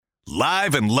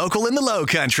Live and local in the Low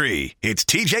Country. It's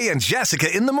TJ and Jessica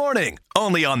in the morning.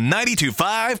 Only on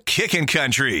 92.5 Kickin'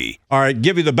 Country. All right,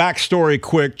 give you the backstory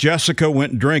quick. Jessica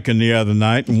went drinking the other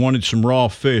night and wanted some raw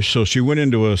fish, so she went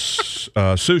into a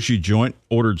sushi joint,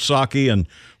 ordered sake and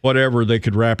whatever they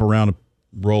could wrap around a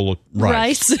roll of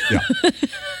rice. Yeah.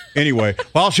 Anyway,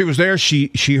 while she was there, she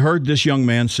heard this young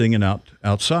man singing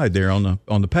outside there on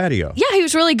the patio. Yeah, he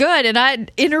was really good, and I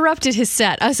interrupted his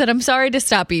set. I said, "I'm sorry to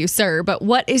stop you, sir, but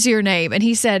what is your name?" And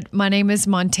he said, "My name is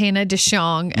Montana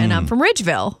Dishong, and I'm from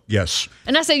Ridgeville." Yes.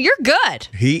 And I said, "You're good."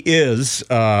 He is.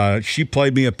 She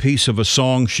played me a piece of a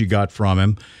song she got from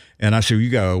him, and I said, we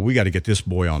got to get this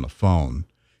boy on the phone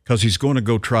because he's going to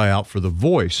go try out for The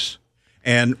Voice.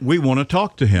 And we want to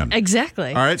talk to him.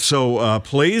 Exactly. All right, so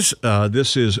please,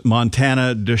 this is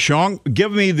Montana Dishong.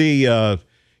 Give me the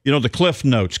Cliff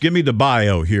Notes. Give me the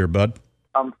bio here, bud.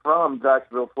 I'm from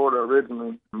Jacksonville, Florida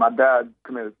originally. My dad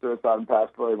committed suicide and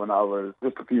passed away when I was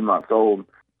just a few months old.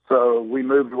 So we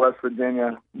moved to West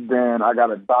Virginia. Then I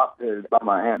got adopted by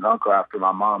my aunt and uncle after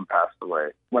my mom passed away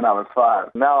when I was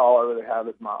 5. Now all I really have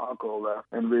is my uncle left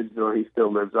in Ridgeville. He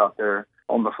still lives out there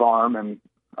on the farm. And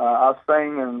I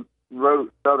sang and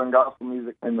wrote Southern gospel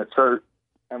music in the church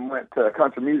and went to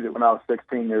country music when I was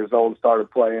 16 years old, started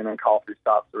playing in coffee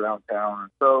shops around town.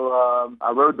 So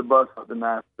I rode the bus up to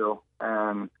Nashville,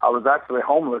 and I was actually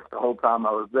homeless the whole time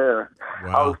I was there.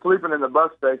 Wow. I was sleeping in the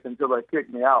bus station until they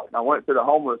kicked me out. And I went to the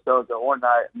homeless shelter one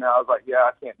night, and I was like, yeah,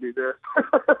 I can't do this.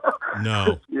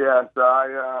 No. Yeah, so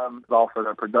I was offered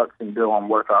a production deal on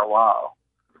Worth Our While.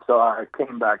 So I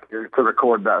came back here to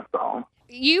record that song.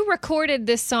 You recorded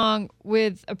this song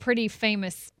with a pretty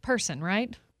famous person,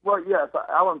 right? Well, yes,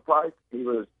 Alan Price. He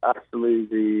was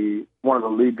actually one of the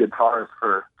lead guitarists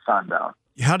for Shinedown.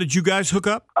 How did you guys hook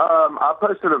up? I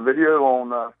posted a video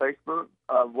on Facebook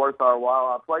of Worth Our While.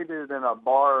 I played it in a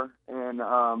bar in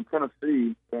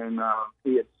Tennessee, and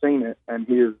he had seen it, and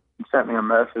he sent me a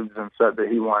message and said that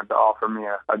he wanted to offer me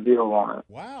a deal on it.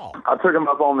 Wow. I took him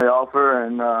up on the offer,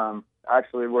 and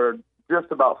actually we're just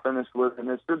about finished with it, and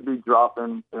it should be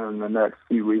dropping in the next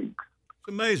few weeks. It's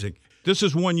amazing. This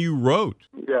is one you wrote.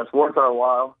 Yes, Worth Our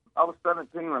While. I was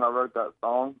 17 when I wrote that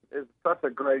song. It's such a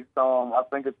great song. I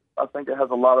think it has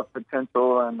a lot of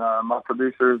potential, and my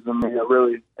producers and me are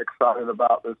really excited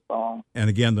about this song. And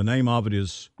again, the name of it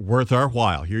is Worth Our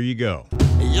While. Here you go.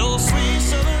 Your sweet